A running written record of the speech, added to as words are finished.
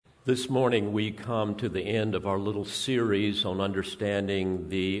This morning we come to the end of our little series on understanding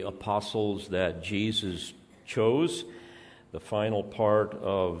the apostles that Jesus chose, the final part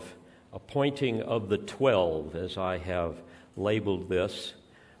of Appointing of the 12, as I have labeled this.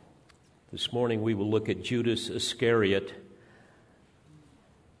 This morning we will look at Judas Iscariot.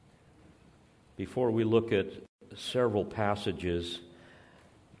 Before we look at several passages,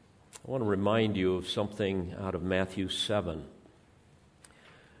 I want to remind you of something out of Matthew 7.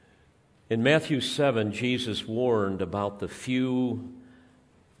 In Matthew 7, Jesus warned about the few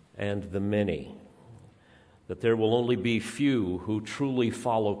and the many, that there will only be few who truly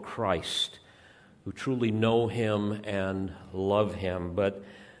follow Christ, who truly know Him and love Him, but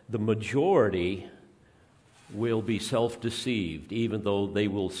the majority will be self-deceived, even though they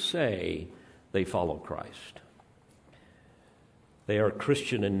will say they follow Christ. They are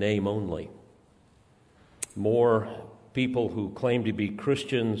Christian in name only. More people who claim to be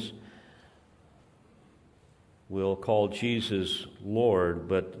Christians will call Jesus Lord,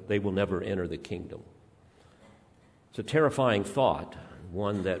 but they will never enter the kingdom. It's a terrifying thought,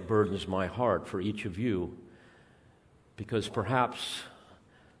 one that burdens my heart for each of you, because perhaps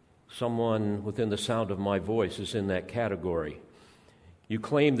someone within the sound of my voice is in that category. You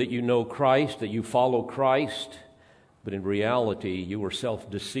claim that you know Christ, that you follow Christ, but in reality you are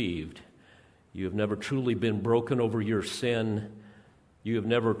self-deceived. You have never truly been broken over your sin. You have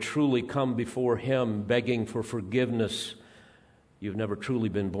never truly come before Him begging for forgiveness. You've never truly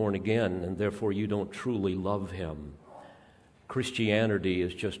been born again, and therefore you don't truly love Him. Christianity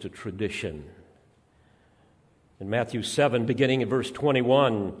is just a tradition. In Matthew 7, beginning in verse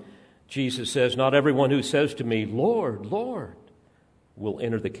 21, Jesus says, "Not everyone who says to me, 'Lord, Lord,' will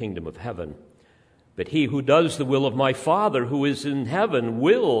enter the kingdom of heaven, but he who does the will of my Father who is in heaven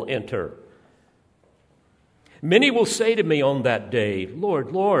will enter. Many will say to me on that day,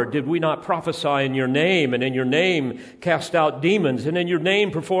 'Lord, Lord, did we not prophesy in your name, and in your name cast out demons, and in your name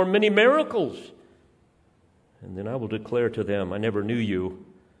perform many miracles?' And then I will declare to them, 'I never knew you.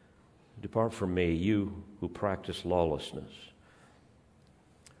 Depart from me, you who practice lawlessness.'"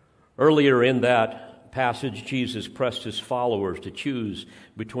 Earlier in that passage, Jesus pressed His followers to choose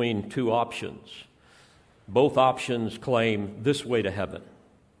between two options. Both options claim this way to heaven.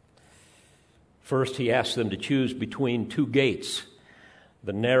 First, He asked them to choose between two gates,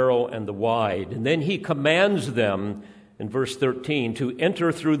 the narrow and the wide. And then He commands them, in verse 13, to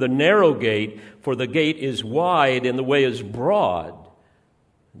enter through the narrow gate, for the gate is wide and the way is broad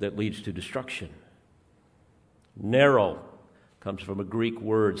that leads to destruction. Narrow comes from a Greek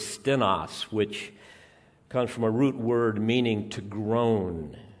word, stenos, which comes from a root word meaning to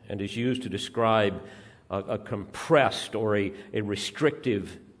groan, and is used to describe a compressed or a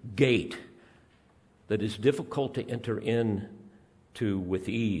restrictive gate that is difficult to enter into with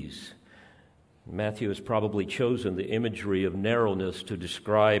ease. Matthew has probably chosen the imagery of narrowness to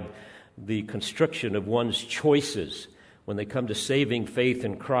describe the constriction of one's choices when they come to saving faith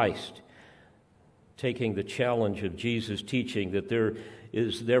in Christ, taking the challenge of Jesus' teaching that there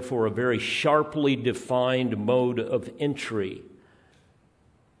is therefore a very sharply defined mode of entry.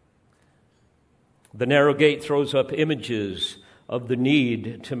 The narrow gate throws up images of the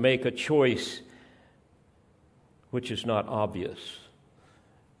need to make a choice which is not obvious.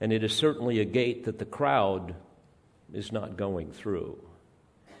 And it is certainly a gate that the crowd is not going through.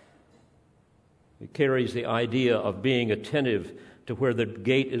 It carries the idea of being attentive to where the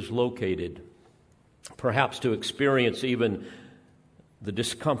gate is located, perhaps to experience even the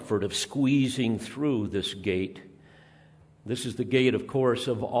discomfort of squeezing through this gate. This is the gate, of course,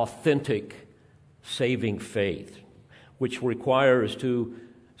 of authentic saving faith, which requires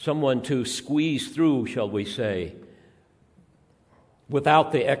someone to squeeze through, shall we say,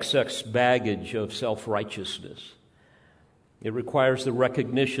 without the excess baggage of self-righteousness. It requires the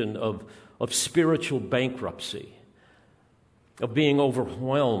recognition of spiritual bankruptcy, of being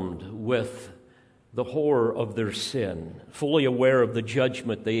overwhelmed with the horror of their sin, fully aware of the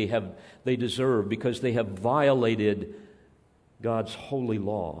judgment they deserve because they have violated God's holy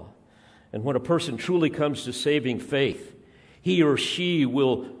law. And when a person truly comes to saving faith, he or she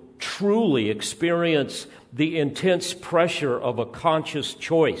will truly experience the intense pressure of a conscious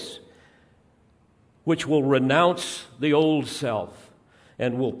choice, which will renounce the old self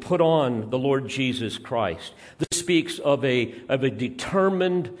and will put on the Lord Jesus Christ. This speaks of a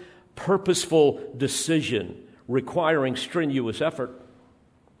determined, purposeful decision requiring strenuous effort.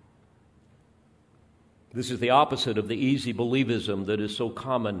 This is the opposite of the easy believism that is so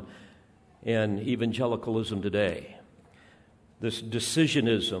common in evangelicalism today. This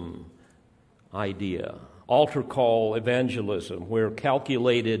decisionism idea, altar call evangelism, where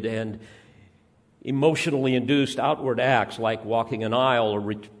calculated and emotionally induced outward acts like walking an aisle or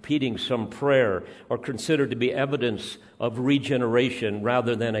repeating some prayer are considered to be evidence of regeneration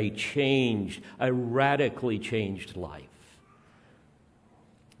rather than a radically changed life.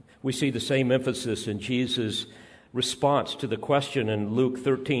 We see the same emphasis in Jesus' response to the question in Luke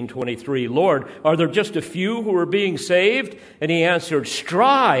 13:23, "Lord, are there just a few who are being saved?" And he answered,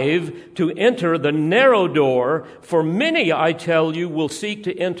 "Strive to enter the narrow door, for many, I tell you, will seek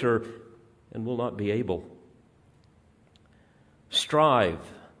to enter and will not be able."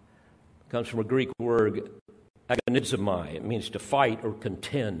 Strive comes from a Greek word, agonizomai. It means to fight or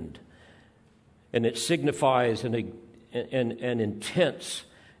contend. And it signifies an intense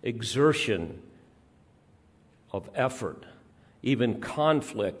exertion of effort, even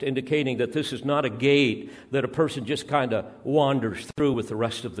conflict, indicating that this is not a gate that a person just kind of wanders through with the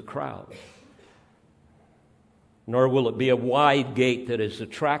rest of the crowd. Nor will it be a wide gate that is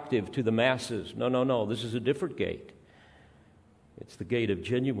attractive to the masses. No. This is a different gate. It's the gate of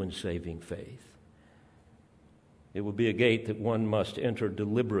genuine saving faith. It will be a gate that one must enter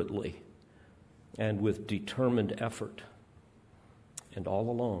deliberately and with determined effort and all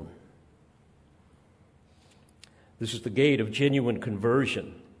alone. This is the gate of genuine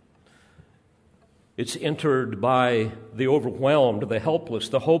conversion. It's entered by the overwhelmed, the helpless,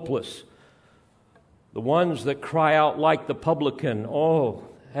 the hopeless, the ones that cry out like the publican, "Oh,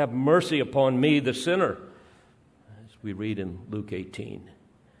 have mercy upon me, the sinner," as we read in Luke 18.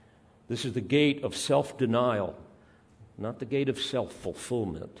 This is the gate of self-denial, not the gate of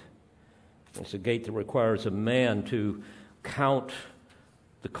self-fulfillment. It's a gate that requires a man to count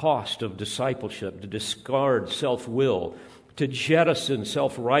the cost of discipleship, to discard self-will, to jettison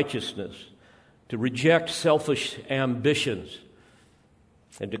self-righteousness, to reject selfish ambitions,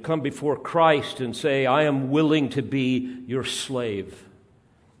 and to come before Christ and say, "I am willing to be your slave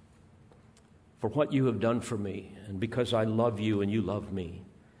for what you have done for me, and because I love you and you love me."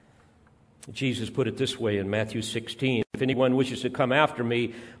 Jesus put it this way in Matthew 16, "If anyone wishes to come after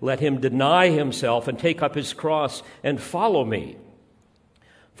me, let him deny himself and take up his cross and follow me.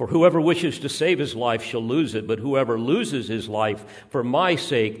 For whoever wishes to save his life shall lose it, but whoever loses his life for my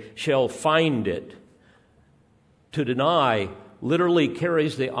sake shall find it." To deny literally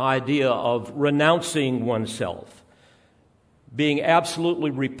carries the idea of renouncing oneself, being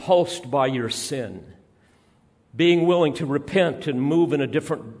absolutely repulsed by your sin, being willing to repent and move in a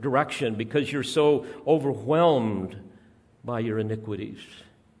different direction because you're so overwhelmed by your iniquities,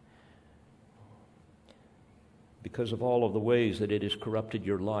 because of all of the ways that it has corrupted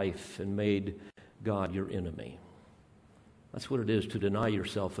your life and made God your enemy. That's what it is to deny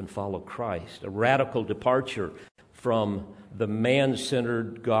yourself and follow Christ, a radical departure from the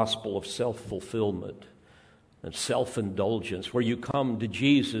man-centered gospel of self-fulfillment and self-indulgence, where you come to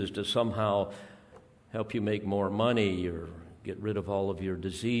Jesus to somehow help you make more money or get rid of all of your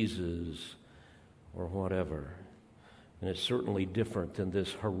diseases or whatever. And it's certainly different than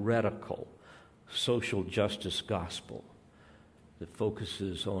this heretical social justice gospel that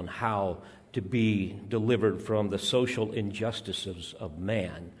focuses on how to be delivered from the social injustices of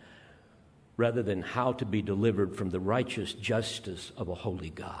man rather than how to be delivered from the righteous justice of a holy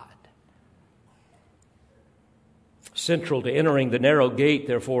God. Central to entering the narrow gate,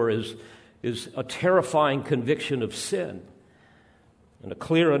 therefore, is a terrifying conviction of sin and a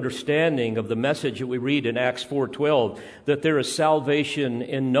clear understanding of the message that we read in Acts 4:12, that there is salvation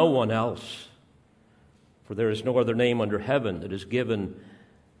in no one else. For there is no other name under heaven that has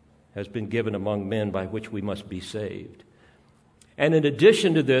been given among men by which we must be saved. And in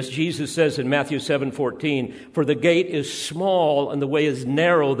addition to this, Jesus says in Matthew 7:14, "For the gate is small and the way is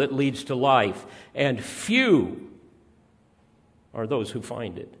narrow that leads to life, and few are those who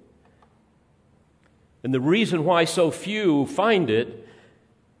find it." And the reason why so few find it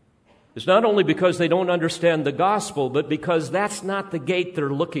is not only because they don't understand the gospel, but because that's not the gate they're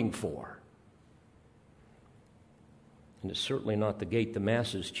looking for. And it's certainly not the gate the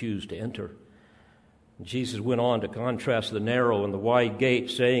masses choose to enter. Jesus went on to contrast the narrow and the wide gate,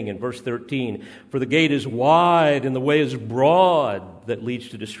 saying in verse 13, "For the gate is wide and the way is broad that leads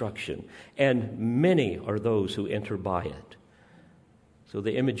to destruction, and many are those who enter by it." So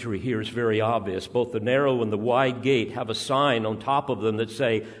the imagery here is very obvious. Both the narrow and the wide gate have a sign on top of them that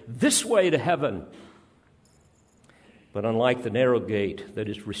say, "This way to heaven." But unlike the narrow gate that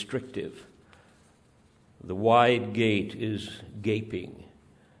is restrictive, the wide gate is gaping.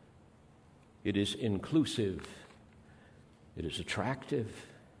 It is inclusive. It is attractive.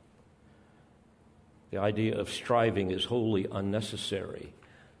 The idea of striving is wholly unnecessary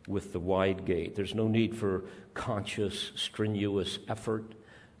with the wide gate. There's no need for conscious, strenuous effort.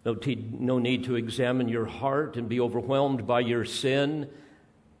 No need to examine your heart and be overwhelmed by your sin.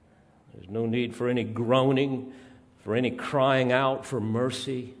 There's no need for any groaning, for any crying out for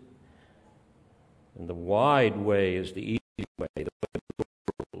mercy. And the wide way is the easy way, the way of the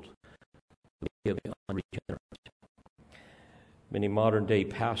world, the way of the unregenerate. Many modern-day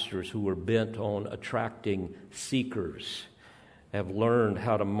pastors who are bent on attracting seekers have learned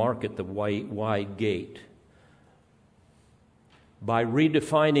how to market the wide gate by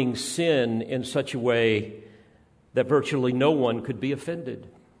redefining sin in such a way that virtually no one could be offended,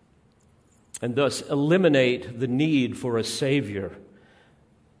 and thus eliminate the need for a Savior,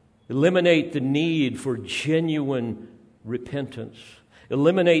 eliminate the need for genuine repentance,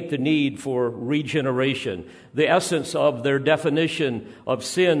 eliminate the need for regeneration. The essence of their definition of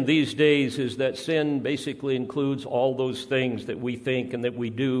sin these days is that sin basically includes all those things that we think and that we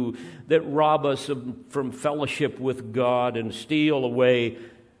do that rob us from fellowship with God and steal away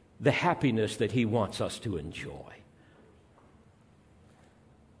the happiness that He wants us to enjoy.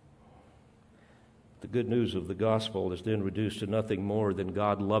 The good news of the gospel is then reduced to nothing more than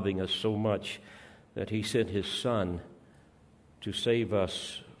God loving us so much that He sent His Son to save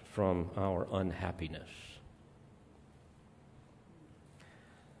us from our unhappiness.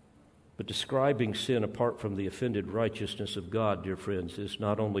 But describing sin apart from the offended righteousness of God, dear friends, is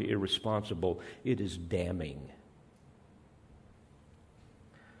not only irresponsible, it is damning.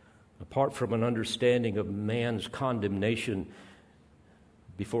 Apart from an understanding of man's condemnation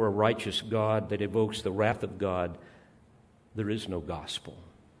before a righteous God that evokes the wrath of God, there is no gospel.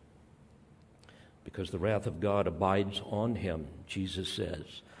 Because the wrath of God abides on him, Jesus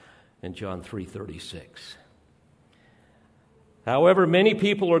says in John 3:36. However, many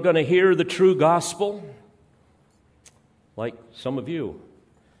people are going to hear the true gospel, like some of you,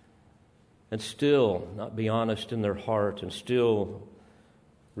 and still not be honest in their heart and still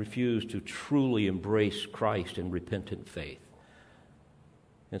refuse to truly embrace Christ in repentant faith.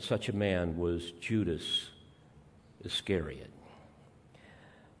 And such a man was Judas Iscariot.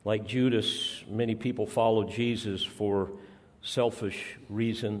 Like Judas, many people follow Jesus for selfish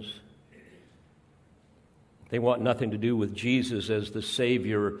reasons. They want nothing to do with Jesus as the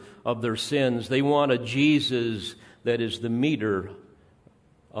Savior of their sins. They want a Jesus that is the meter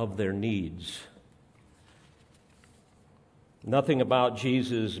of their needs. Nothing about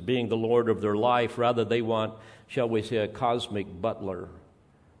Jesus being the Lord of their life. Rather, they want, shall we say, a cosmic butler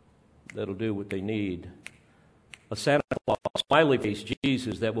that'll do what they need. A Santa Claus, smiley face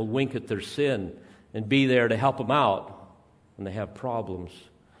Jesus that will wink at their sin and be there to help them out when they have problems.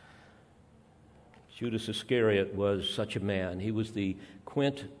 Judas Iscariot was such a man. He was the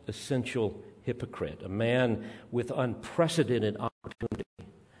quintessential hypocrite, a man with unprecedented opportunity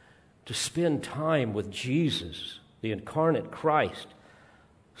to spend time with Jesus, the incarnate Christ,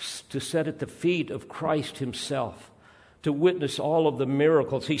 to sit at the feet of Christ himself, to witness all of the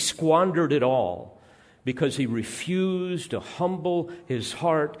miracles. He squandered it all because he refused to humble his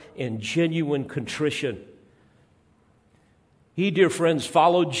heart in genuine contrition. He, dear friends,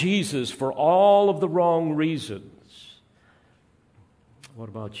 followed Jesus for all of the wrong reasons. What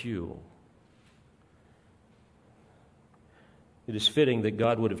about you? It is fitting that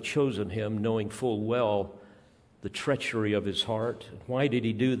God would have chosen him knowing full well the treachery of his heart. Why did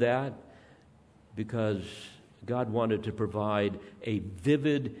he do that? Because God wanted to provide a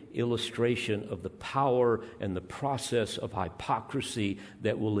vivid illustration of the power and the process of hypocrisy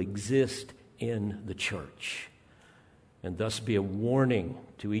that will exist in the church, and thus be a warning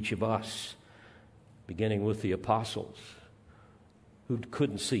to each of us, beginning with the apostles, who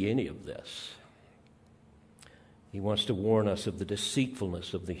couldn't see any of this. He wants to warn us of the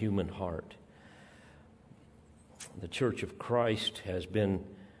deceitfulness of the human heart. The Church of Christ has been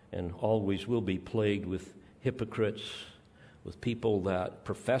and always will be plagued with hypocrites, with people that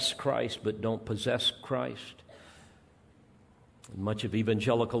profess Christ but don't possess Christ. Much of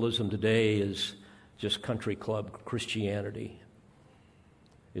evangelicalism today is just country club Christianity.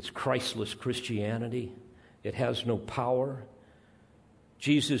 It's Christless Christianity. It has no power.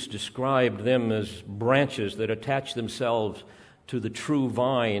 Jesus described them as branches that attach themselves to the true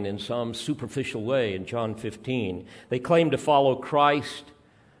vine in some superficial way in John 15. They claim to follow Christ,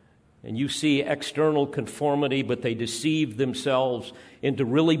 and you see external conformity, but they deceive themselves into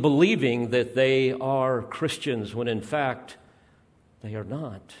really believing that they are Christians when in fact they are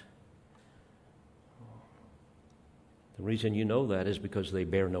not. The reason you know that is because they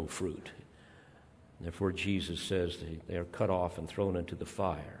bear no fruit. Therefore, Jesus says they are cut off and thrown into the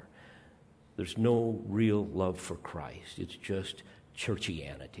fire. There's no real love for Christ. It's just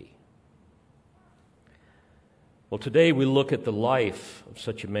churchianity. Well, today we look at the life of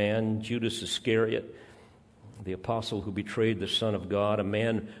such a man, Judas Iscariot, the apostle who betrayed the Son of God, a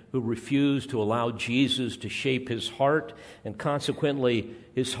man who refused to allow Jesus to shape his heart, and consequently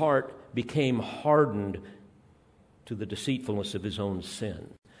his heart became hardened to the deceitfulness of his own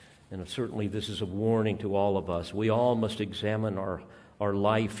sin. And certainly this is a warning to all of us. We all must examine our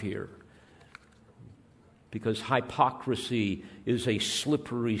life here, because hypocrisy is a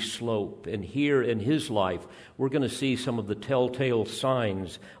slippery slope. And here in his life, we're going to see some of the telltale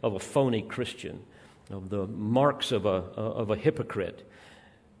signs of a phony Christian, of the marks of a hypocrite.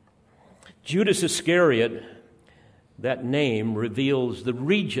 Judas Iscariot, that name reveals the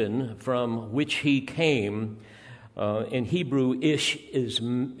region from which he came. In Hebrew, Ish is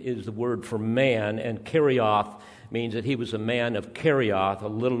the word for man, and Kerioth means that he was a man of Kerioth, a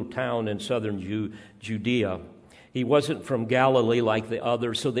little town in southern Judea. He wasn't from Galilee like the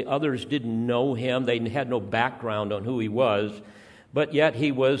others, so the others didn't know him. They had no background on who he was, but yet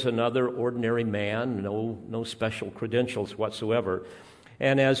he was another ordinary man, no special credentials whatsoever.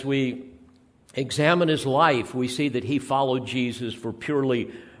 And as we examine his life, we see that he followed Jesus for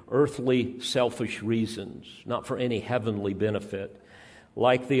purely earthly, selfish reasons, not for any heavenly benefit.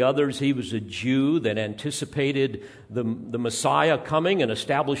 Like the others, he was a Jew that anticipated the Messiah coming and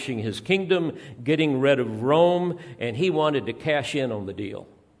establishing his kingdom, getting rid of Rome, and he wanted to cash in on the deal.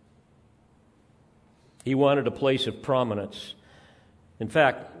 He wanted a place of prominence. In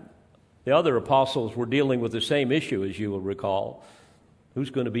fact, the other apostles were dealing with the same issue, as you will recall. Who's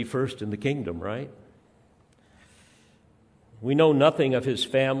going to be first in the kingdom, right? We know nothing of his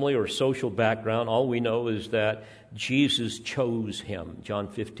family or social background. All we know is that Jesus chose him, John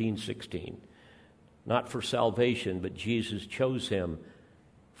 15:16. Not for salvation, but Jesus chose him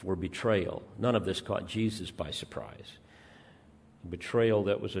for betrayal. None of this caught Jesus by surprise. Betrayal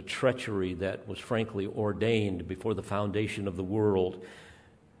that was a treachery that was frankly ordained before the foundation of the world.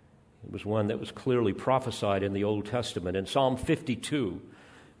 It was one that was clearly prophesied in the Old Testament. In Psalm 52,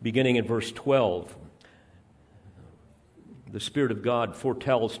 beginning in verse 12, the Spirit of God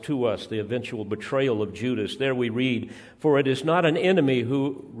foretells to us the eventual betrayal of Judas. There we read, "For it is not an enemy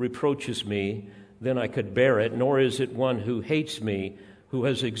who reproaches me, then I could bear it, nor is it one who hates me, who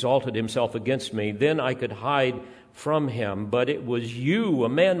has exalted himself against me, then I could hide from him. But it was you, a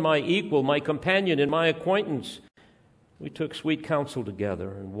man my equal, my companion and my acquaintance. We took sweet counsel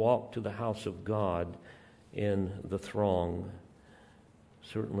together and walked to the house of God in the throng."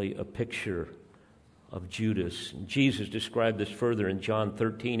 Certainly a picture of Judas. Jesus described this further in John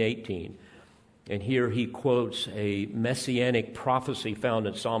 13:18. And here he quotes a messianic prophecy found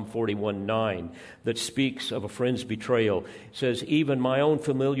in Psalm 41:9 that speaks of a friend's betrayal. It says, "Even my own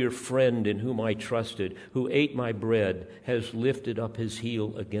familiar friend in whom I trusted, who ate my bread, has lifted up his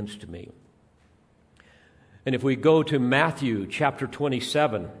heel against me." And if we go to Matthew chapter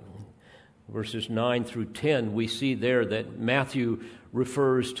 27, verses 9 through 10, we see there that Matthew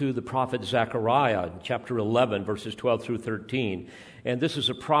refers to the prophet Zechariah, chapter 11, verses 12 through 13. And this is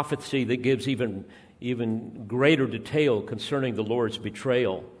a prophecy that gives even greater detail concerning the Lord's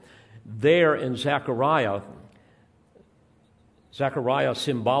betrayal. There in Zechariah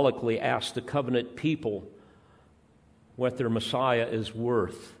symbolically asks the covenant people what their Messiah is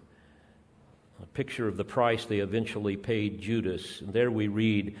worth. A picture of the price they eventually paid Judas. And there we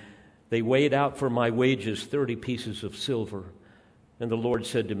read, "They weighed out for my wages 30 pieces of silver. And the Lord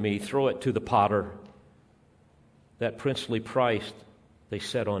said to me, 'Throw it to the potter.' That princely price they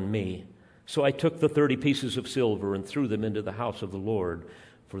set on me. So I took the 30 pieces of silver and threw them into the house of the Lord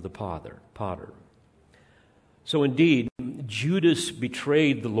for the potter." So indeed, Judas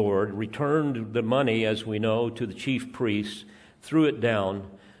betrayed the Lord, returned the money, as we know, to the chief priests, threw it down.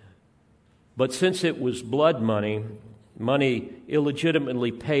 But since it was blood money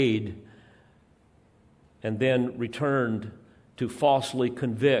illegitimately paid and then returned to falsely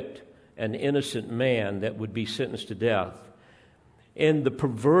convict an innocent man that would be sentenced to death, in the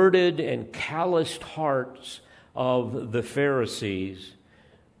perverted and calloused hearts of the Pharisees,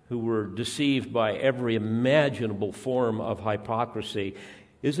 who were deceived by every imaginable form of hypocrisy,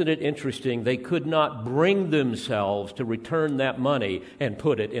 isn't it interesting? They could not bring themselves to return that money and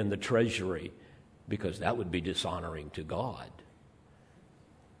put it in the treasury, because that would be dishonoring to God.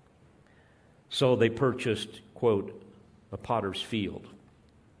 So they purchased, quote, a potter's field.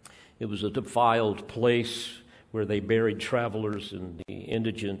 It was a defiled place where they buried travelers and the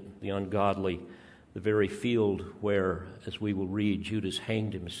indigent, the ungodly, the very field where, as we will read, Judas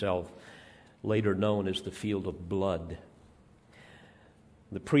hanged himself, later known as the field of blood.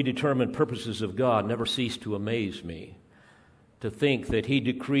 The predetermined purposes of God never cease to amaze me. to think that he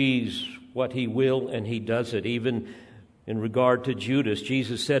decrees what he will and he does it. Even in regard to Judas,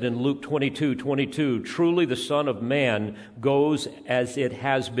 Jesus said in Luke 22:22, "Truly the Son of Man goes as it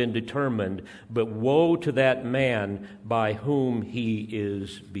has been determined, but woe to that man by whom he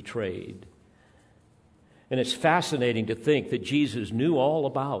is betrayed." And it's fascinating to think that Jesus knew all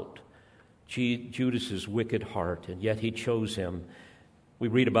about Judas's wicked heart, and yet he chose him. We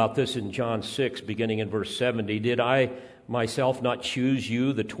read about this in John 6, beginning in verse 70. "Did I myself not choose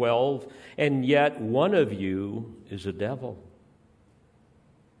you, the 12? And yet one of you is a devil."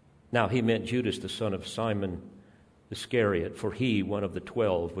 Now he meant Judas, the son of Simon Iscariot, for he, one of the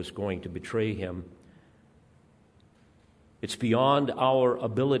 12, was going to betray him. It's beyond our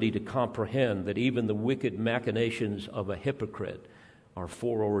ability to comprehend that even the wicked machinations of a hypocrite are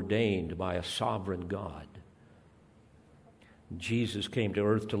foreordained by a sovereign God. Jesus came to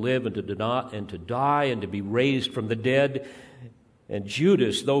earth to live and to die and to be raised from the dead. And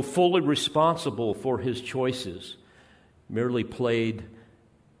Judas, though fully responsible for his choices, merely played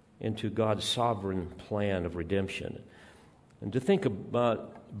into God's sovereign plan of redemption. And to think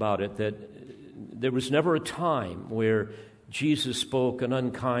about it, that there was never a time where Jesus spoke an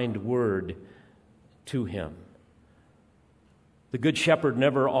unkind word to him. The Good Shepherd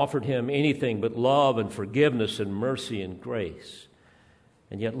never offered him anything but love and forgiveness and mercy and grace.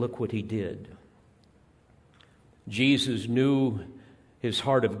 And yet look what he did. Jesus knew his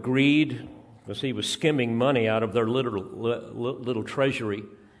heart of greed, because he was skimming money out of their little treasury.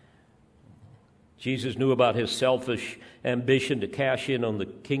 Jesus knew about his selfish ambition to cash in on the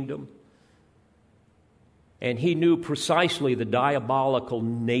kingdom. And he knew precisely the diabolical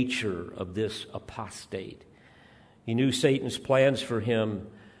nature of this apostate. He knew Satan's plans for him,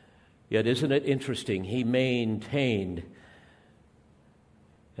 yet isn't it interesting? He maintained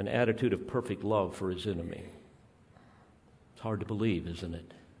an attitude of perfect love for his enemy. It's hard to believe, isn't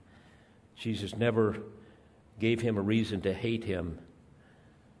it? Jesus never gave him a reason to hate him,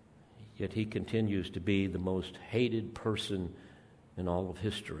 yet he continues to be the most hated person in all of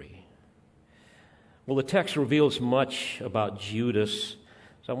history. Well, the text reveals much about Judas.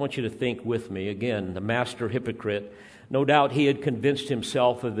 So I want you to think with me. Again, the master hypocrite. No doubt he had convinced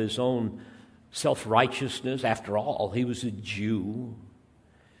himself of his own self-righteousness. After all, he was a Jew.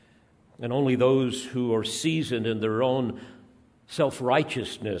 And only those who are seasoned in their own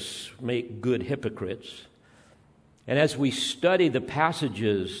self-righteousness make good hypocrites. And as we study the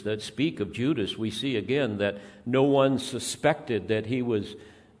passages that speak of Judas, we see again that no one suspected that he was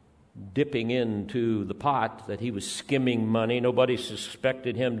dipping into the pot, that he was skimming money. Nobody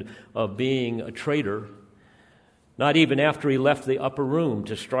suspected him of being a traitor. Not even after he left the upper room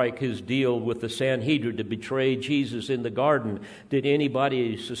to strike his deal with the Sanhedrin to betray Jesus in the garden did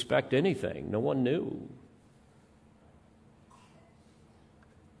anybody suspect anything. No one knew.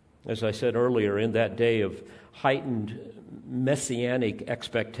 As I said earlier, in that day of heightened messianic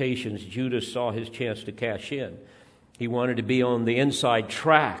expectations, Judas saw his chance to cash in. He wanted to be on the inside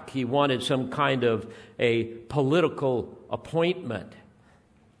track. He wanted some kind of a political appointment.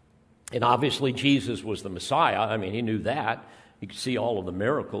 And obviously Jesus was the Messiah. I mean, he knew that. He could see all of the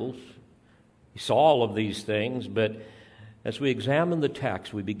miracles. He saw all of these things. But as we examine the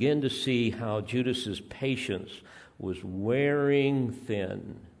text, we begin to see how Judas's patience was wearing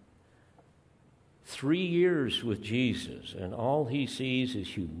thin. 3 years with Jesus, and all he sees is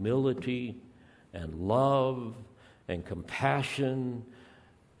humility and love and compassion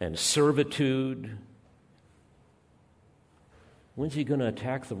and servitude. When's he going to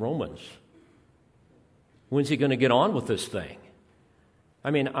attack the Romans? When's he going to get on with this thing?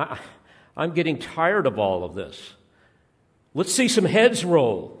 I mean, I'm getting tired of all of this. Let's see some heads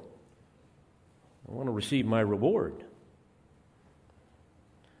roll. I want to receive my reward.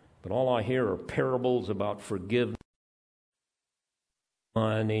 But all I hear are parables about forgiveness,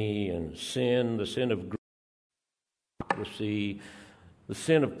 money, and sin, the sin of hypocrisy, the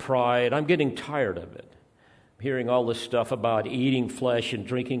sin of pride. I'm getting tired of it. I'm hearing all this stuff about eating flesh and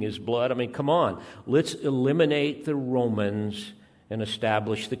drinking his blood. I mean, come on. Let's eliminate the Romans and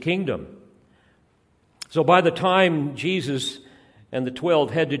establish the kingdom. So by the time Jesus and the 12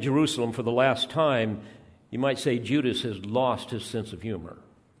 head to Jerusalem for the last time, you might say Judas has lost his sense of humor.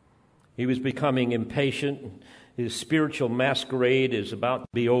 He was becoming impatient. His spiritual masquerade is about to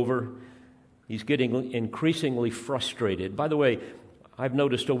be over. He's getting increasingly frustrated. By the way, I've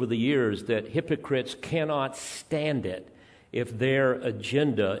noticed over the years that hypocrites cannot stand it if their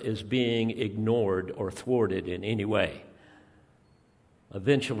agenda is being ignored or thwarted in any way.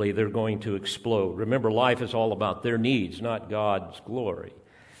 Eventually, they're going to explode. Remember, life is all about their needs, not God's glory.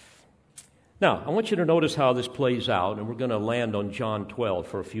 Now, I want you to notice how this plays out, and we're going to land on John 12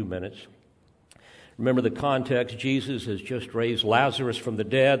 for a few minutes. Remember the context. Jesus has just raised Lazarus from the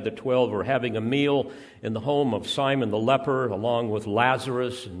dead. The 12 are having a meal in the home of Simon the leper, along with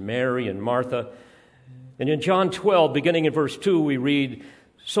Lazarus and Mary and Martha. And in John 12, beginning in verse 2, we read,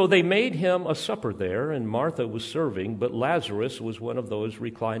 "So they made him a supper there, and Martha was serving, but Lazarus was one of those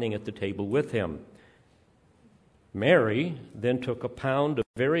reclining at the table with him. Mary then took a pound of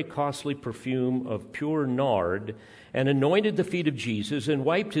very costly perfume of pure nard and anointed the feet of Jesus and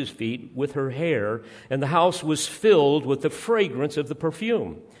wiped his feet with her hair, and the house was filled with the fragrance of the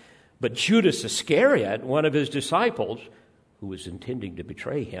perfume. But Judas Iscariot, one of his disciples, who was intending to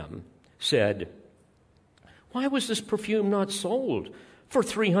betray him, said, 'Why was this perfume not sold for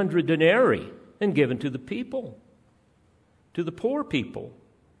 300 denarii and given to the people, to the poor people?'"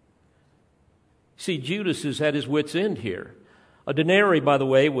 See, Judas is at his wit's end here. A denarii, by the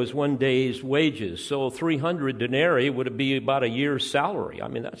way, was one day's wages, so 300 denarii would be about a year's salary. I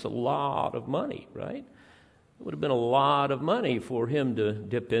mean, that's a lot of money, right? It would have been a lot of money for him to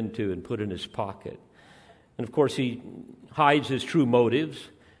dip into and put in his pocket. And of course, he hides his true motives,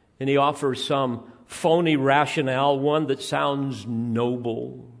 and he offers some phony rationale, one that sounds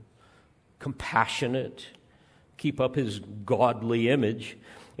noble, compassionate, keep up his godly image.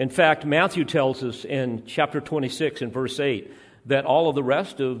 In fact, Matthew tells us in chapter 26 and verse 8 that all of the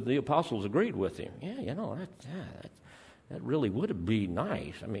rest of the apostles agreed with him. That really would be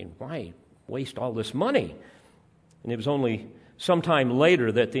nice. I mean, why waste all this money? And it was only sometime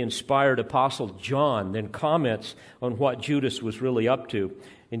later that the inspired apostle John then comments on what Judas was really up to.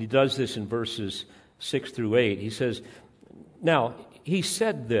 And he does this in verses 6 through 8. He says, "Now, he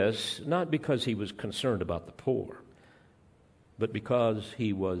said this not because he was concerned about the poor, but because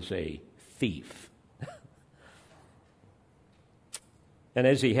he was a thief. And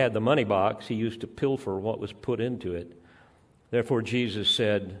as he had the money box, he used to pilfer what was put into it. Therefore Jesus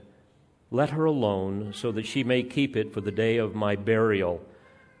said, 'Let her alone, so that she may keep it for the day of my burial.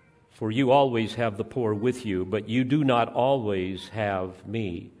 For you always have the poor with you, but you do not always have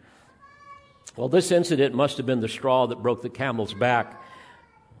me.'" Well, this incident must have been the straw that broke the camel's back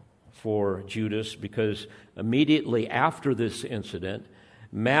for Judas, because immediately after this incident,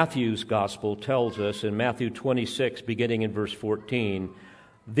 Matthew's gospel tells us in Matthew 26, beginning in verse 14,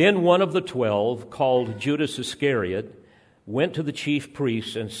 "Then one of the 12, called Judas Iscariot, went to the chief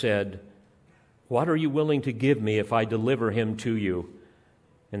priests and said, 'What are you willing to give me if I deliver him to you?'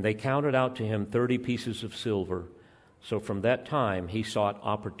 And they counted out to him 30 pieces of silver. So from that time he sought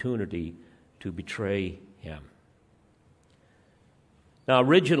opportunity to betray him." Now,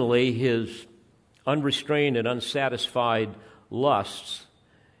 originally, his unrestrained and unsatisfied lusts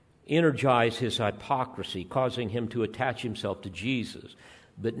energized his hypocrisy, causing him to attach himself to Jesus.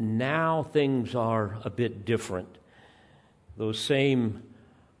 But now things are a bit different. Those same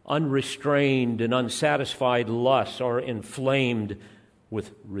unrestrained and unsatisfied lusts are inflamed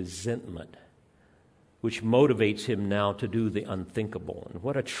with resentment, which motivates him now to do the unthinkable. And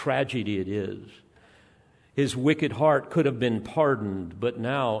what a tragedy it is. His wicked heart could have been pardoned, but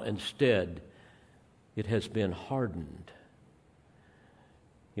now instead it has been hardened.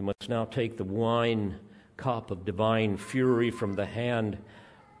 He must now take the wine cup of divine fury from the hand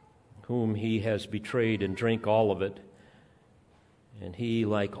whom he has betrayed and drink all of it. And he,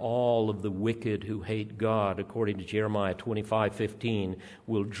 like all of the wicked who hate God, according to Jeremiah 25:15,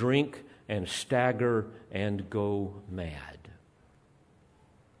 will drink and stagger and go mad.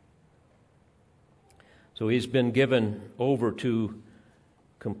 So he's been given over to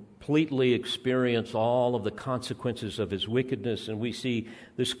completely experience all of the consequences of his wickedness, and we see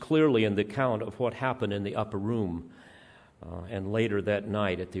this clearly in the account of what happened in the upper room and later that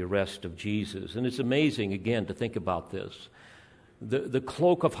night at the arrest of Jesus. And it's amazing, again, to think about this. The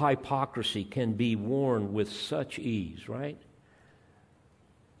cloak of hypocrisy can be worn with such ease, right?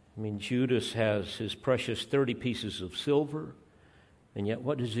 I mean, Judas has his precious 30 pieces of silver, and yet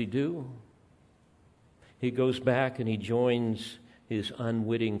what does he do? He goes back and he joins his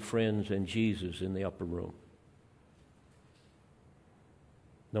unwitting friends and Jesus in the upper room.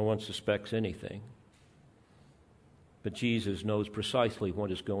 No one suspects anything, but Jesus knows precisely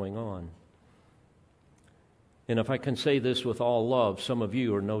what is going on. And if I can say this with all love, some of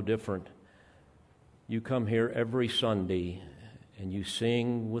you are no different. You come here every Sunday and you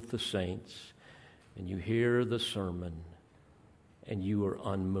sing with the saints and you hear the sermon and you are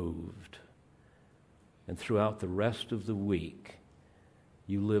unmoved. And throughout the rest of the week,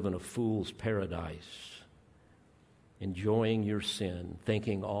 you live in a fool's paradise, enjoying your sin,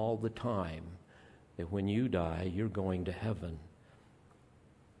 thinking all the time that when you die, you're going to heaven.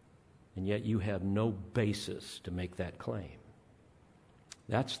 and yet you have no basis to make that claim.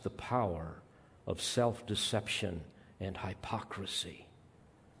 That's the power of self-deception and hypocrisy.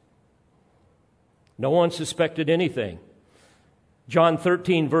 No one suspected anything. John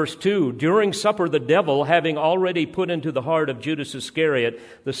 13, verse 2, during supper the devil, having already put into the heart of Judas Iscariot,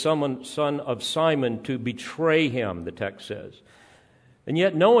 the son of Simon, to betray him, the text says. And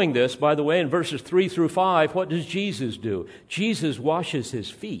yet knowing this, by the way, in verses 3 through 5, what does Jesus do? Jesus washes his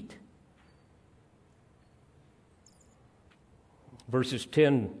feet. Verses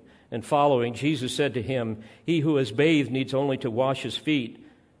 10 and following, Jesus said to him, he who has bathed needs only to wash his feet,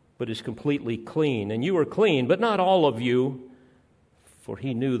 but is completely clean. And you are clean, but not all of you. For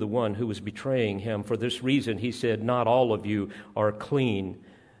he knew the one who was betraying him. For this reason, he said, not all of you are clean.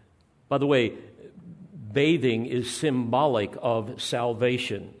 By the way, bathing is symbolic of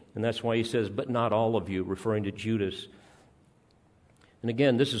salvation. And that's why he says, but not all of you, referring to Judas. And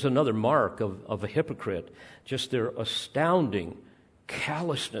again, this is another mark of a hypocrite, just their astounding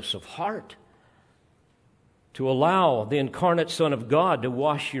callousness of heart. To allow the incarnate Son of God to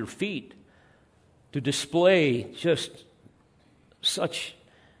wash your feet, to display just such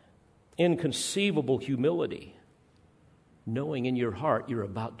inconceivable humility, knowing in your heart you're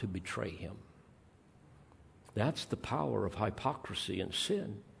about to betray him. That's the power of hypocrisy and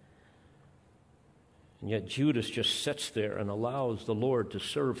sin. And yet Judas just sits there and allows the Lord to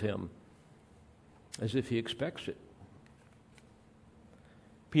serve him as if he expects it.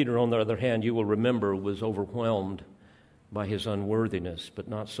 Peter, on the other hand, you will remember, was overwhelmed by his unworthiness, but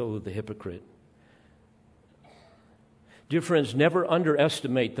not so the hypocrite. Dear friends, never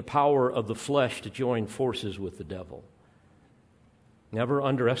underestimate the power of the flesh to join forces with the devil. Never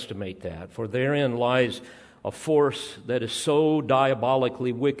underestimate that, for therein lies a force that is so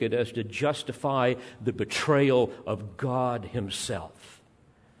diabolically wicked as to justify the betrayal of God himself.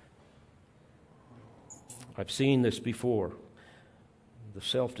 I've seen this before, the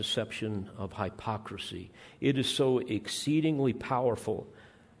self-deception of hypocrisy. It is so exceedingly powerful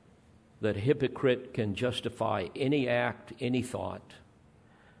that a hypocrite can justify any act, any thought,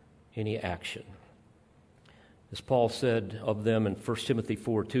 any action. As Paul said of them in 1 Timothy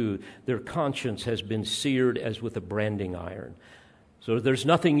 4:2, their conscience has been seared as with a branding iron. So there's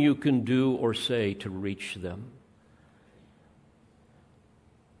nothing you can do or say to reach them.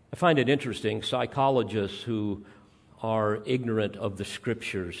 I find it interesting, psychologists who are ignorant of the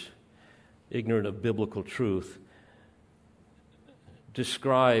Scriptures, ignorant of biblical truth,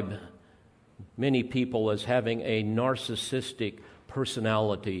 describe many people as having a narcissistic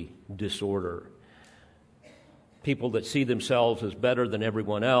personality disorder. People that see themselves as better than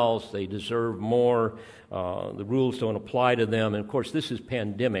everyone else, they deserve more, the rules don't apply to them. And of course, this is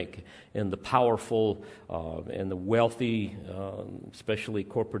pandemic, and the powerful and the wealthy, especially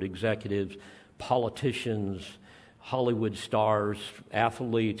corporate executives, politicians, Hollywood stars,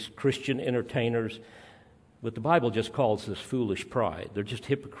 athletes, Christian entertainers. But the Bible just calls this foolish pride. They're just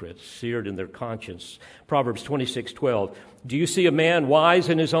hypocrites, seared in their conscience. Proverbs 26:12. Do you see a man wise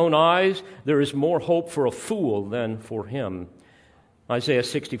in his own eyes? There is more hope for a fool than for him. Isaiah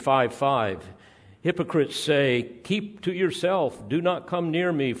 65:5. Hypocrites say, keep to yourself, do not come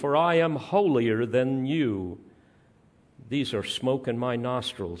near me, for I am holier than you. These are smoke in my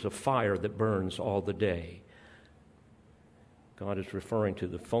nostrils, a fire that burns all the day. God is referring to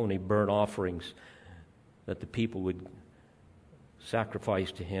the phony burnt offerings that the people would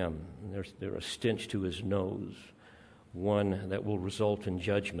sacrifice to him. They're a stench to his nose, one that will result in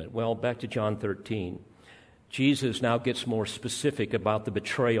judgment. Well, back to John 13. Jesus now gets more specific about the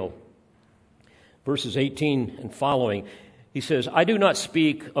betrayal. Verses 18 and following, he says, I do not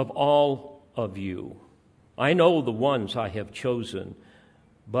speak of all of you. I know the ones I have chosen,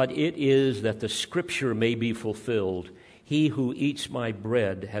 but it is that the Scripture may be fulfilled. He who eats my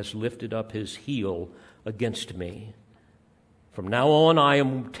bread has lifted up his heel against me. From now on, I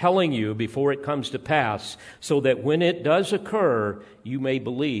am telling you before it comes to pass, so that when it does occur, you may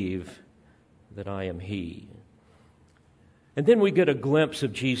believe that I am he. And then we get a glimpse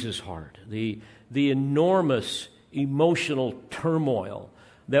of Jesus' heart, the enormous emotional turmoil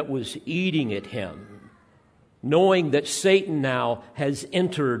that was eating at him, knowing that Satan now has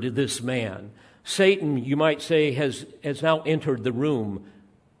entered this man. Satan, you might say, has now entered the room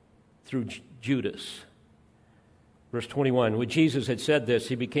through Judas. Verse 21, when Jesus had said this,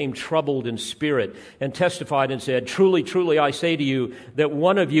 he became troubled in spirit and testified and said, truly, truly, I say to you that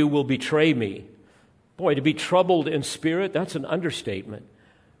one of you will betray me. Boy, to be troubled in spirit, that's an understatement.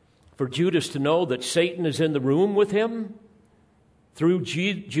 For Judas to know that Satan is in the room with him through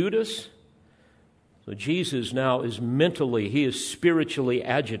Judas. So Jesus now is mentally, he is spiritually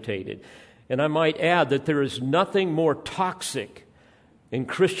agitated. And I might add that there is nothing more toxic in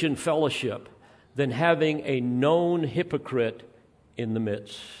Christian fellowship than having a known hypocrite in the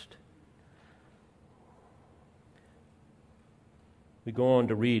midst. We go on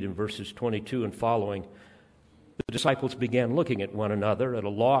to read in verses 22 and following, the disciples began looking at one another at a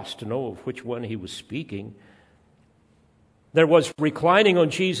loss to know of which one he was speaking. There was reclining on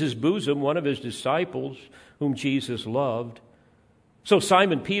Jesus' bosom one of his disciples whom Jesus loved. So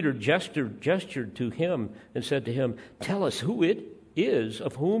Simon Peter gestured to him and said to him, "Tell us who it is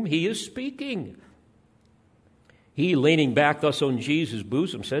of whom he is speaking." He, leaning back thus on Jesus'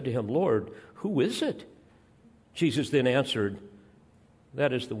 bosom, said to him, "Lord, who is it?" Jesus then answered,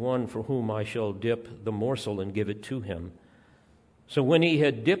 "That is the one for whom I shall dip the morsel and give it to him." So when he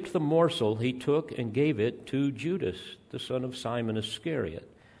had dipped the morsel, he took and gave it to Judas, the son of Simon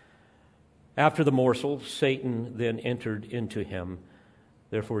Iscariot. After the morsel, Satan then entered into him.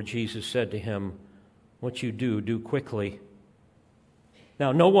 Therefore Jesus said to him, "What you do, do quickly."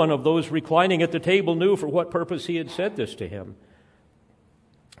 Now no one of those reclining at the table knew for what purpose he had said this to him.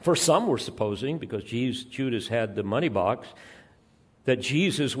 For some were supposing, because Judas had the money box, that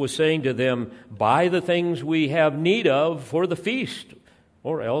Jesus was saying to them, "Buy the things we have need of for the feast,"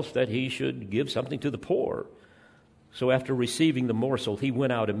 or else that he should give something to the poor. So after receiving the morsel, he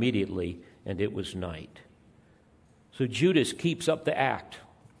went out immediately, and it was night. So Judas keeps up the act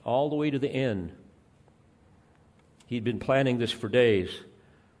all the way to the end. He'd been planning this for days.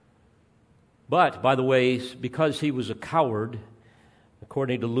 But, by the way, because he was a coward,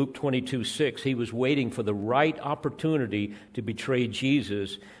 according to Luke 22:6, he was waiting for the right opportunity to betray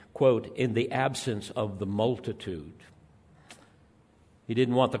Jesus, quote, in the absence of the multitude. He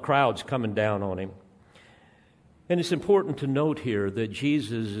didn't want the crowds coming down on him. And it's important to note here that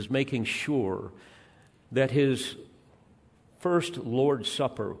Jesus is making sure that his first Lord's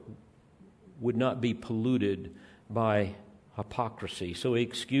Supper would not be polluted by hypocrisy. So he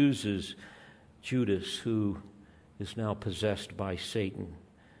excuses Judas, who is now possessed by Satan,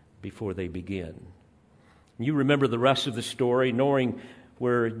 before they begin. You remember the rest of the story, knowing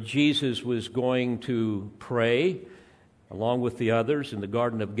where Jesus was going to pray along with the others in the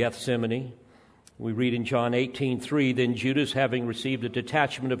Garden of Gethsemane. We read in John 18:3, "Then Judas, having received a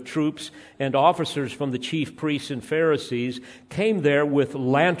detachment of troops and officers from the chief priests and Pharisees, came there with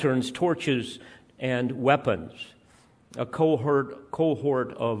lanterns, torches, and weapons." A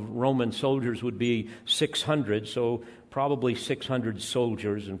cohort of Roman soldiers would be 600, so probably 600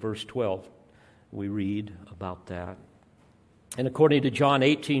 soldiers. In verse 12, we read about that. And according to John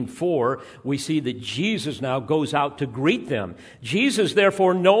 18:4, we see that Jesus now goes out to greet them. Jesus,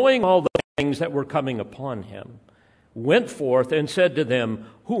 therefore, knowing all the things that were coming upon him, went forth and said to them,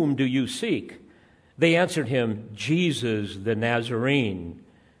 "Whom do you seek?" They answered him, "Jesus the Nazarene."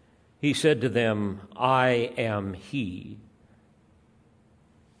 He said to them, "I am he."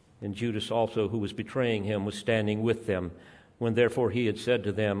 And Judas also, who was betraying him, was standing with them. When therefore he had said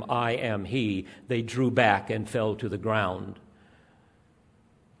to them, "I am he," they drew back and fell to the ground.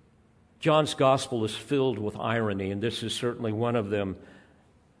 John's gospel is filled with irony, and this is certainly one of them.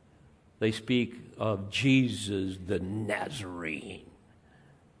 They speak of Jesus the Nazarene.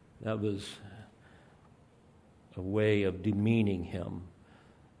 That was a way of demeaning him.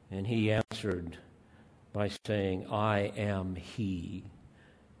 And he answered by saying, "I am he."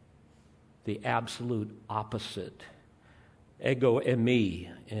 The absolute opposite. Ego eimi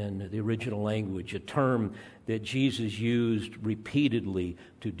in the original language, a term that Jesus used repeatedly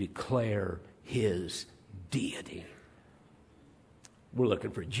to declare his deity. We're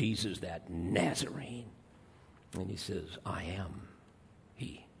looking for Jesus, that Nazarene. And he says, "I am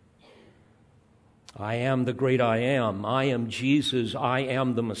he. I am the great I am. I am Jesus. I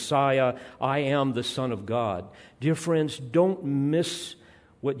am the Messiah. I am the Son of God." Dear friends, don't miss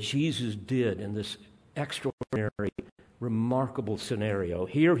what Jesus did in this extraordinary, remarkable scenario.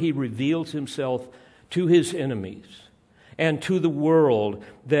 Here he reveals himself to his enemies and to the world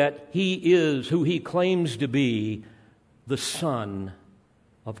that he is who he claims to be, the Son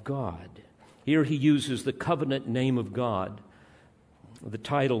of God. Here he uses the covenant name of God. The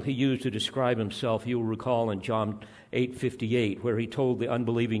title he used to describe himself, you'll recall in John 8:58, where he told the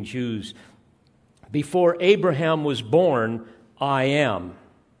unbelieving Jews, "Before Abraham was born, I am."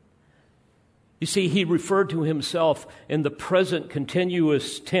 You see, he referred to himself in the present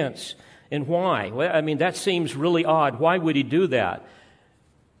continuous tense. And why? Well, I mean, that seems really odd. Why would he do that?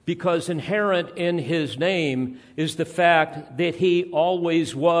 Because inherent in his name is the fact that he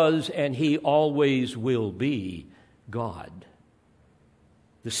always was and he always will be God.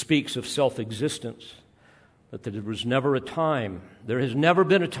 This speaks of self-existence, that there was never a time, there has never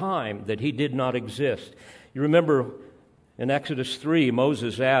been a time that he did not exist. You remember in Exodus 3,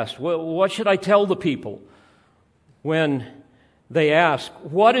 Moses asked, well, what should I tell the people when they ask,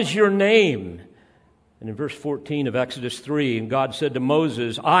 what is your name? And in verse 14 of Exodus 3, and God said to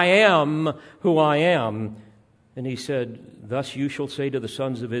Moses, I am who I am. And he said, thus you shall say to the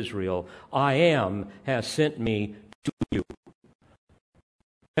sons of Israel, I am has sent me to you.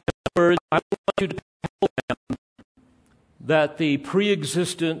 In other words, I want you to tell them that the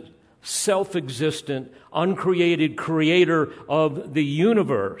pre-existent, self-existent, uncreated creator of the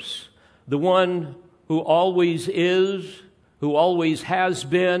universe, the one who always is, who always has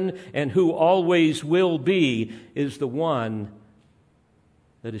been, and who always will be, is the one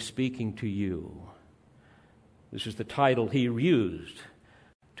that is speaking to you. This is the title he used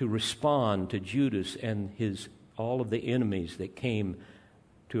to respond to Judas and all of the enemies that came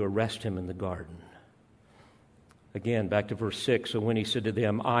to arrest him in the garden. Again, back to verse 6. So when he said to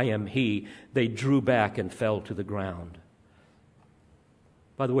them, I am he, they drew back and fell to the ground.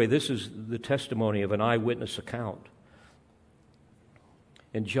 By the way, this is the testimony of an eyewitness account.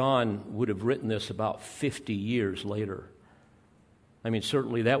 And John would have written this about 50 years later. I mean,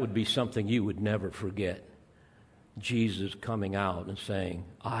 certainly that would be something you would never forget. Jesus coming out and saying,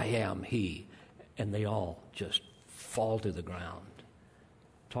 I am he. And they all just fall to the ground.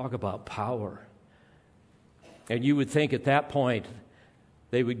 Talk about power. And you would think at that point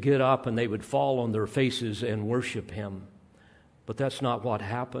they would get up and they would fall on their faces and worship him. But that's not what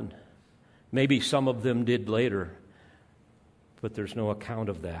happened. Maybe some of them did later, but there's no account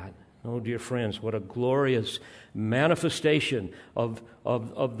of that. Oh, dear friends, what a glorious manifestation of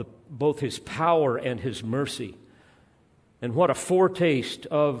both his power and his mercy. And what a foretaste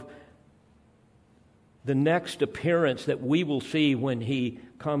of the next appearance that we will see when he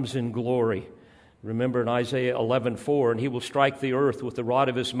comes in glory. Remember in Isaiah 11:4, and he will strike the earth with the rod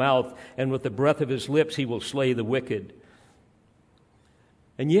of his mouth, and with the breath of his lips he will slay the wicked.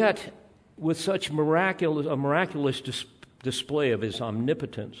 And yet, with such a miraculous display of his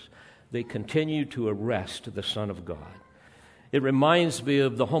omnipotence, they continue to arrest the Son of God. It reminds me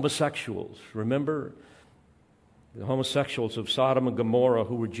of the homosexuals. Remember? The homosexuals of Sodom and Gomorrah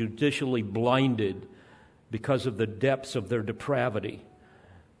who were judicially blinded because of the depths of their depravity.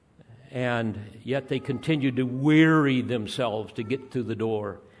 And yet they continued to weary themselves to get through the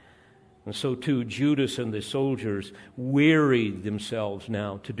door. And so too Judas and the soldiers wearied themselves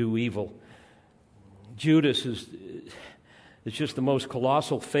now to do evil. Judas is just the most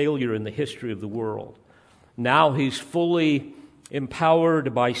colossal failure in the history of the world. Now he's fully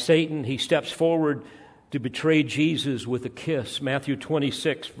empowered by Satan. He steps forward to betray Jesus with a kiss. Matthew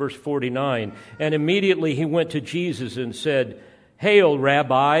 26, verse 49. And immediately he went to Jesus and said, Hail,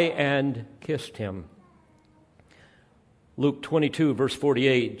 Rabbi, and kissed him. Luke 22, verse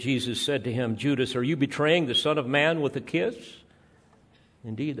 48, Jesus said to him, Judas, are you betraying the Son of Man with a kiss?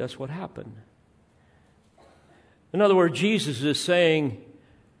 Indeed, that's what happened. In other words, Jesus is saying,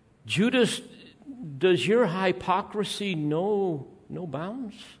 Judas, does your hypocrisy know no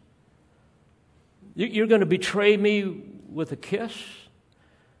bounds? You're going to betray me with a kiss?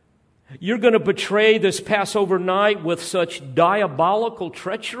 You're going to betray this Passover night with such diabolical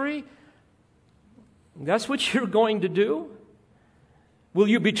treachery? That's what you're going to do? Will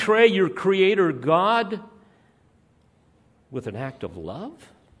you betray your Creator God with an act of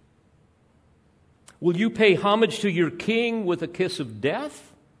love? Will you pay homage to your King with a kiss of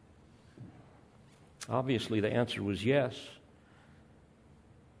death? Obviously, the answer was yes.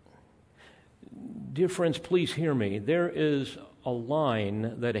 Dear friends, please hear me. There is a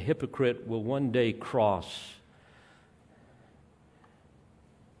line that a hypocrite will one day cross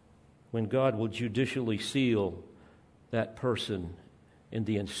when God will judicially seal that person in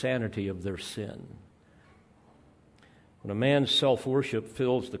the insanity of their sin. When a man's self-worship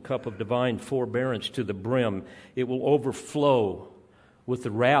fills the cup of divine forbearance to the brim, it will overflow with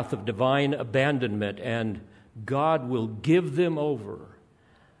the wrath of divine abandonment, and God will give them over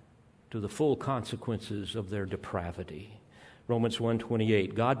to the full consequences of their depravity. Romans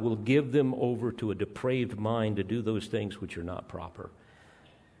 1:28, God will give them over to a depraved mind to do those things which are not proper.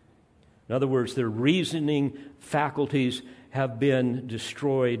 In other words, their reasoning faculties have been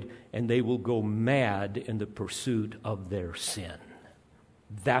destroyed, and they will go mad in the pursuit of their sin.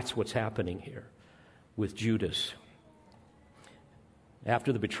 That's what's happening here with Judas.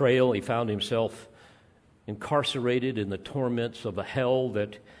 After the betrayal, he found himself incarcerated in the torments of a hell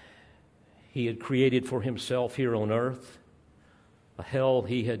that he had created for himself here on earth, a hell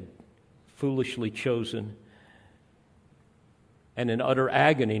he had foolishly chosen. and in utter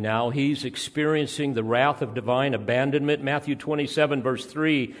agony now. He's experiencing the wrath of divine abandonment. Matthew 27, verse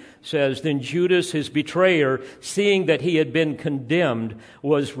 3 says, "Then Judas, his betrayer, seeing that he had been condemned,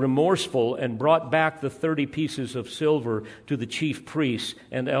 was remorseful and brought back the 30 pieces of silver to the chief priests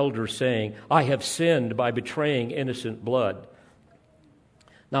and elders, saying, 'I have sinned by betraying innocent blood.'"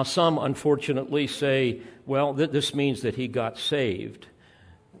 Now, some unfortunately say, well, this means that he got saved.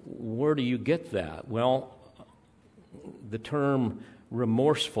 Where do you get that? Well, the term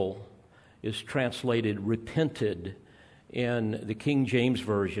remorseful is translated repented in the King James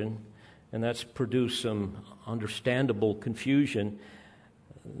Version, and that's produced some understandable confusion.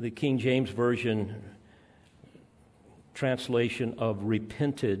 The King James Version translation of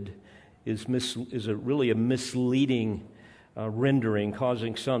repented is really a misleading rendering,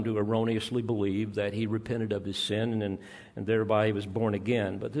 causing some to erroneously believe that he repented of his sin and thereby he was born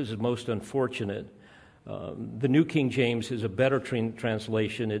again. But this is most unfortunate. The New King James is a better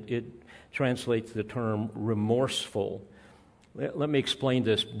translation. It translates the term remorseful. Let me explain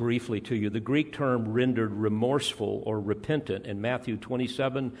this briefly to you. The Greek term rendered remorseful or repentant in Matthew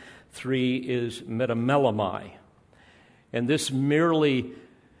 27:3 is metamelomai. And this merely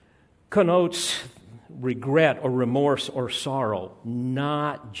connotes regret or remorse or sorrow,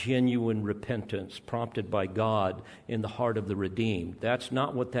 not genuine repentance prompted by God in the heart of the redeemed. That's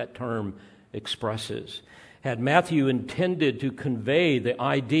not what that term expresses. Had Matthew intended to convey the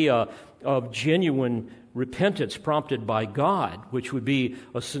idea of genuine repentance prompted by God, which would be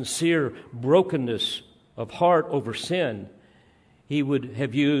a sincere brokenness of heart over sin, he would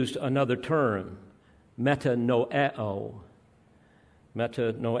have used another term, metanoeo.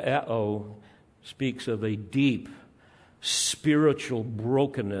 Metanoeo speaks of a deep spiritual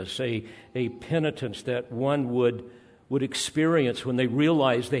brokenness, a penitence that one would experience when they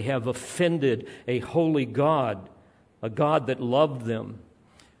realize they have offended a holy God, a God that loved them,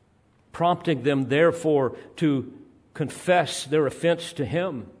 prompting them, therefore, to confess their offense to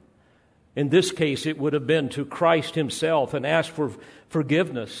Him. In this case, it would have been to Christ Himself and ask for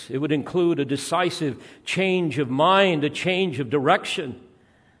forgiveness. It would include a decisive change of mind, a change of direction.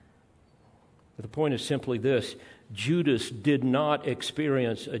 But the point is simply this: Judas did not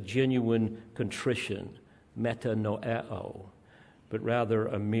experience a genuine contrition, metanoeo, but rather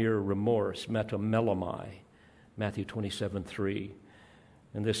a mere remorse, metamelomai, Matthew 27:3.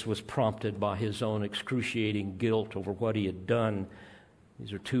 And this was prompted by his own excruciating guilt over what he had done.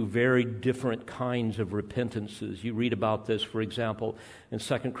 These are two very different kinds of repentances. You read about this, for example, in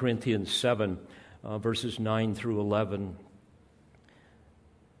 2 Corinthians 7, verses 9 through 11.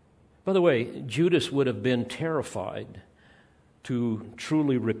 By the way, Judas would have been terrified to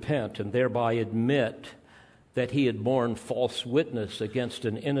truly repent and thereby admit that he had borne false witness against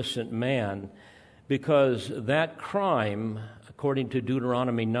an innocent man, because that crime, according to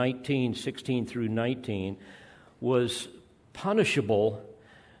Deuteronomy 19:16 through 19, was punishable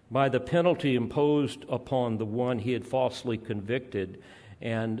by the penalty imposed upon the one he had falsely convicted,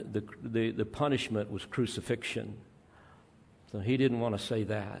 and the punishment was crucifixion. So he didn't want to say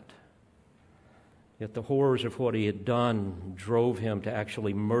that. Yet the horrors of what he had done drove him to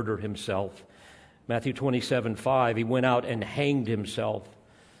actually murder himself. Matthew 27:5, he went out and hanged himself.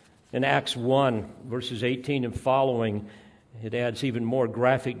 In Acts 1, verses 18 and following, it adds even more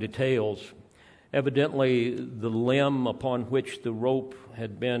graphic details. Evidently, the limb upon which the rope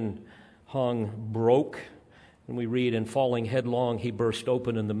had been hung broke. And we read, "In falling headlong, he burst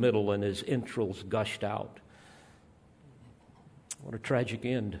open in the middle, and his entrails gushed out." What a tragic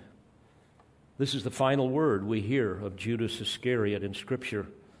end. This is the final word we hear of Judas Iscariot in Scripture.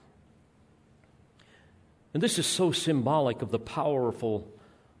 And this is so symbolic of the powerful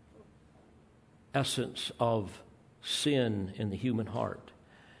essence of sin in the human heart,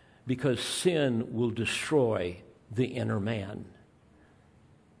 because sin will destroy the inner man.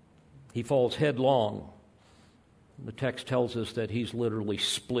 He falls headlong. The text tells us that he's literally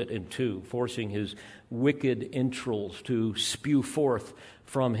split in two, forcing his wicked entrails to spew forth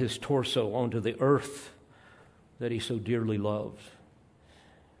from his torso onto the earth that he so dearly loved.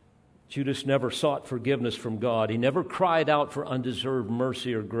 Judas never sought forgiveness from God. He never cried out for undeserved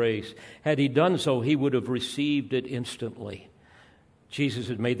mercy or grace. Had he done so, he would have received it instantly. Jesus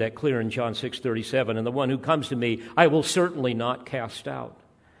had made that clear in John 6:37, "And the one who comes to me, I will certainly not cast out."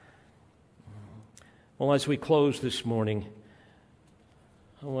 Well, as we close this morning,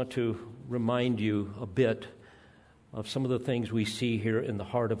 I want to remind you a bit of some of the things we see here in the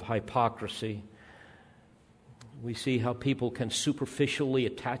heart of hypocrisy. We see how people can superficially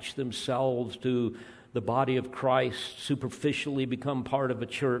attach themselves to the body of Christ, superficially become part of a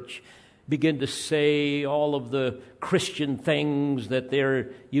church, begin to say all of the Christian things that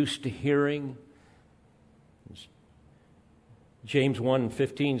they're used to hearing. James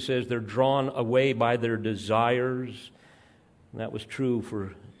 1:15 says they're drawn away by their desires. And that was true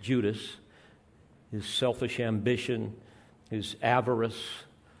for Judas. His selfish ambition, his avarice,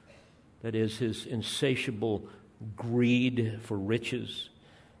 that is, his insatiable greed for riches.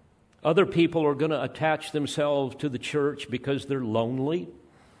 Other people are going to attach themselves to the church because they're lonely.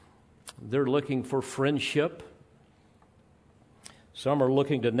 They're looking for friendship. Some are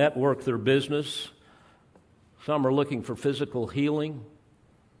looking to network their business. Some are looking for physical healing.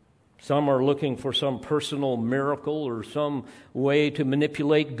 Some are looking for some personal miracle or some way to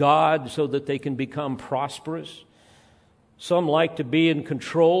manipulate God so that they can become prosperous. Some like to be in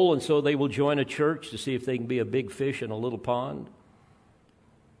control, and so they will join a church to see if they can be a big fish in a little pond,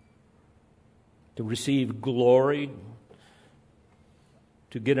 to receive glory,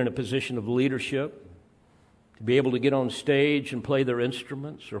 to get in a position of leadership, to be able to get on stage and play their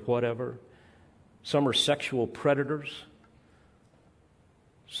instruments or whatever. Some are sexual predators.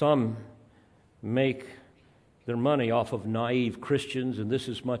 Some make their money off of naive Christians, and this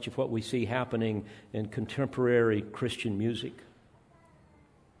is much of what we see happening in contemporary Christian music.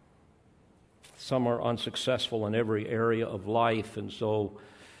 Some are unsuccessful in every area of life, and so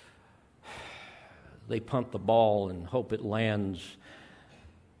they punt the ball and hope it lands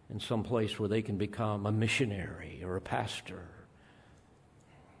in some place where they can become a missionary or a pastor.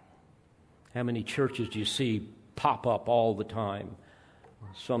 How many churches do you see pop up all the time?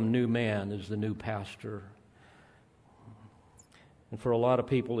 Some new man is the new pastor. And for a lot of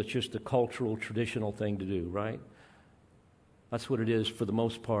people, it's just a cultural, traditional thing to do, right? That's what it is for the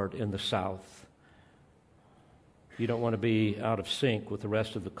most part in the South. You don't want to be out of sync with the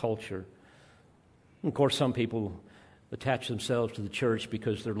rest of the culture. And of course, some people attach themselves to the church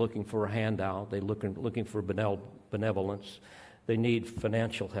because they're looking for a handout. They're looking for benevolence. They need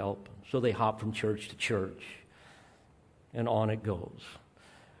financial help. So they hop from church to church. And on it goes.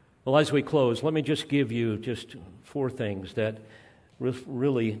 Well, as we close, let me just give you just 4 things that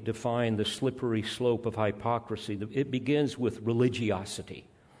really define the slippery slope of hypocrisy. It begins with religiosity.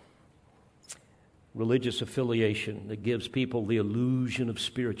 Religious affiliation that gives people the illusion of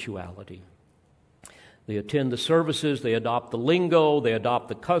spirituality. They attend the services, they adopt the lingo, they adopt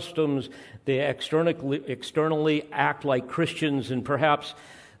the customs, they externally act like Christians, and perhaps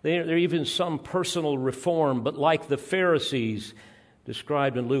there even some personal reform, but like the Pharisees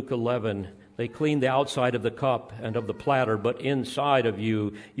described in Luke 11, they clean the outside of the cup and of the platter, but inside of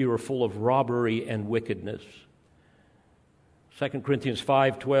you are full of robbery and wickedness. 2 Corinthians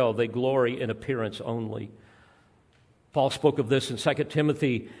 5:12, they glory in appearance only. Paul spoke of this in 2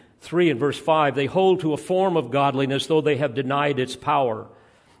 Timothy 3 and verse 5. They hold to a form of godliness, though they have denied its power.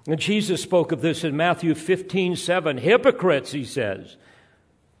 And Jesus spoke of this in Matthew 15:7. Hypocrites, he says.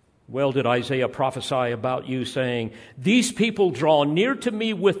 Well did Isaiah prophesy about you, saying, these people draw near to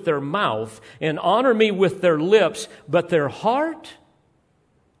me with their mouth and honor me with their lips, but their heart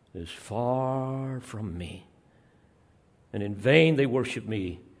is far from me. And in vain they worship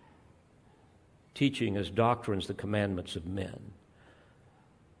me, teaching as doctrines the commandments of men.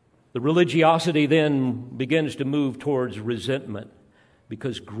 The religiosity then begins to move towards resentment,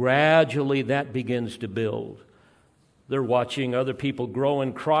 because gradually that begins to build. They're watching other people grow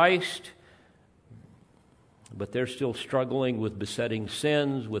in Christ, but they're still struggling with besetting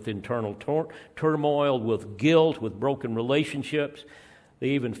sins, with internal turmoil, with guilt, with broken relationships. They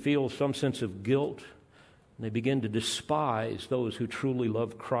even feel some sense of guilt. And they begin to despise those who truly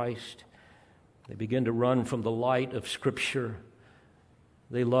love Christ. They begin to run from the light of Scripture.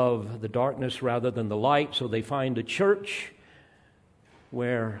 They love the darkness rather than the light, so they find a church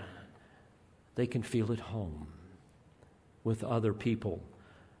where they can feel at home with other people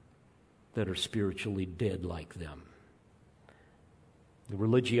that are spiritually dead like them. The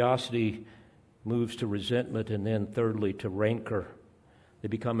religiosity moves to resentment, and then thirdly to rancor. They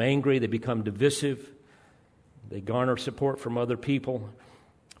become angry, they become divisive, they garner support from other people.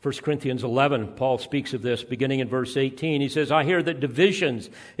 1 Corinthians 11, Paul speaks of this beginning in verse 18. He says, I hear that divisions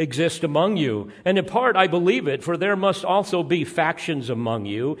exist among you, and in part I believe it, for there must also be factions among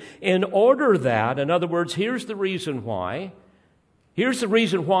you, in order that, in other words, here's the reason why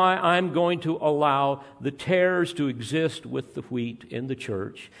I'm going to allow the tares to exist with the wheat in the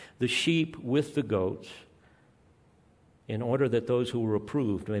church, the sheep with the goats, in order that those who are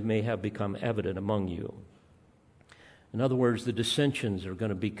approved may have become evident among you. In other words, the dissensions are going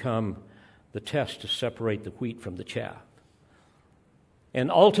to become the test to separate the wheat from the chaff. And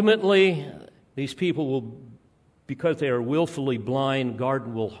ultimately, these people will because they are willfully blind, God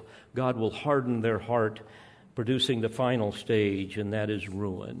will harden their heart, producing the final stage, and that is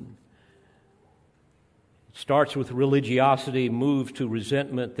ruin. It starts with religiosity, moves to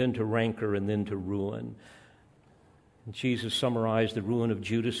resentment, then to rancor, and then to ruin. And Jesus summarized the ruin of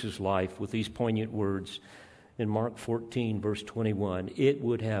Judas's life with these poignant words in Mark 14, verse 21. It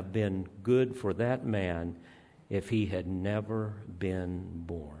would have been good for that man if he had never been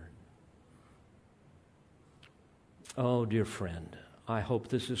born. Oh, dear friend, I hope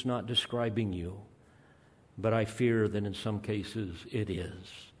this is not describing you, but I fear that in some cases it is.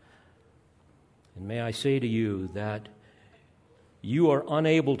 And may I say to you that you are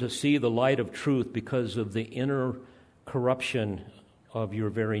unable to see the light of truth because of the inner corruption of your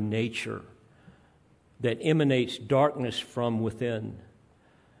very nature that emanates darkness from within.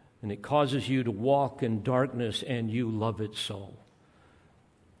 And it causes you to walk in darkness, and you love it so.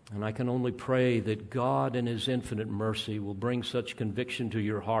 And I can only pray that God in His infinite mercy will bring such conviction to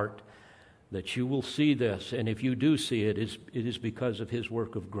your heart that you will see this. And if you do see it, it is because of His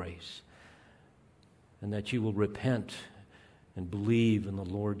work of grace. And that you will repent and believe in the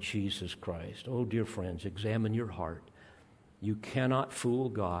Lord Jesus Christ. Oh, dear friends, examine your heart. You cannot fool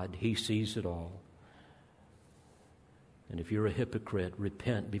God. He sees it all. And if you're a hypocrite,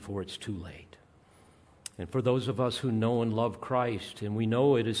 repent before it's too late. And for those of us who know and love Christ, and we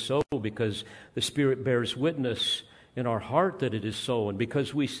know it is so because the Spirit bears witness in our heart that it is so, and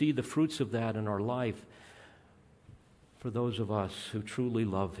because we see the fruits of that in our life, for those of us who truly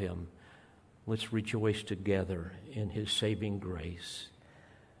love Him, let's rejoice together in His saving grace,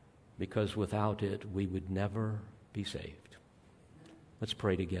 because without it, we would never be saved. Let's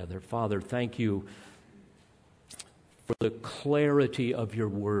pray together. Father, thank you for the clarity of your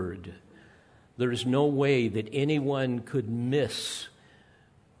word. There is no way that anyone could miss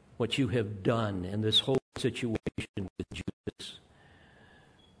what you have done in this whole situation with Judas.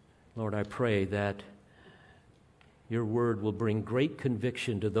 Lord, I pray that your word will bring great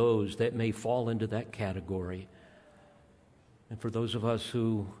conviction to those that may fall into that category. And for those of us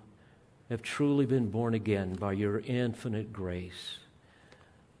who have truly been born again by your infinite grace,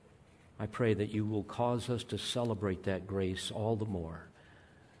 I pray that you will cause us to celebrate that grace all the more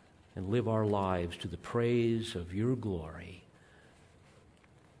and live our lives to the praise of your glory.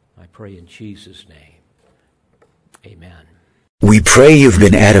 I pray in Jesus' name. Amen. We pray you've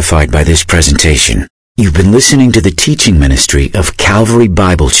been edified by this presentation. You've been listening to the teaching ministry of Calvary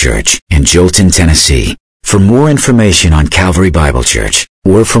Bible Church in Jolton, Tennessee. For more information on Calvary Bible Church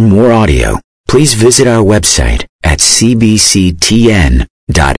or for more audio, please visit our website at cbctn.org.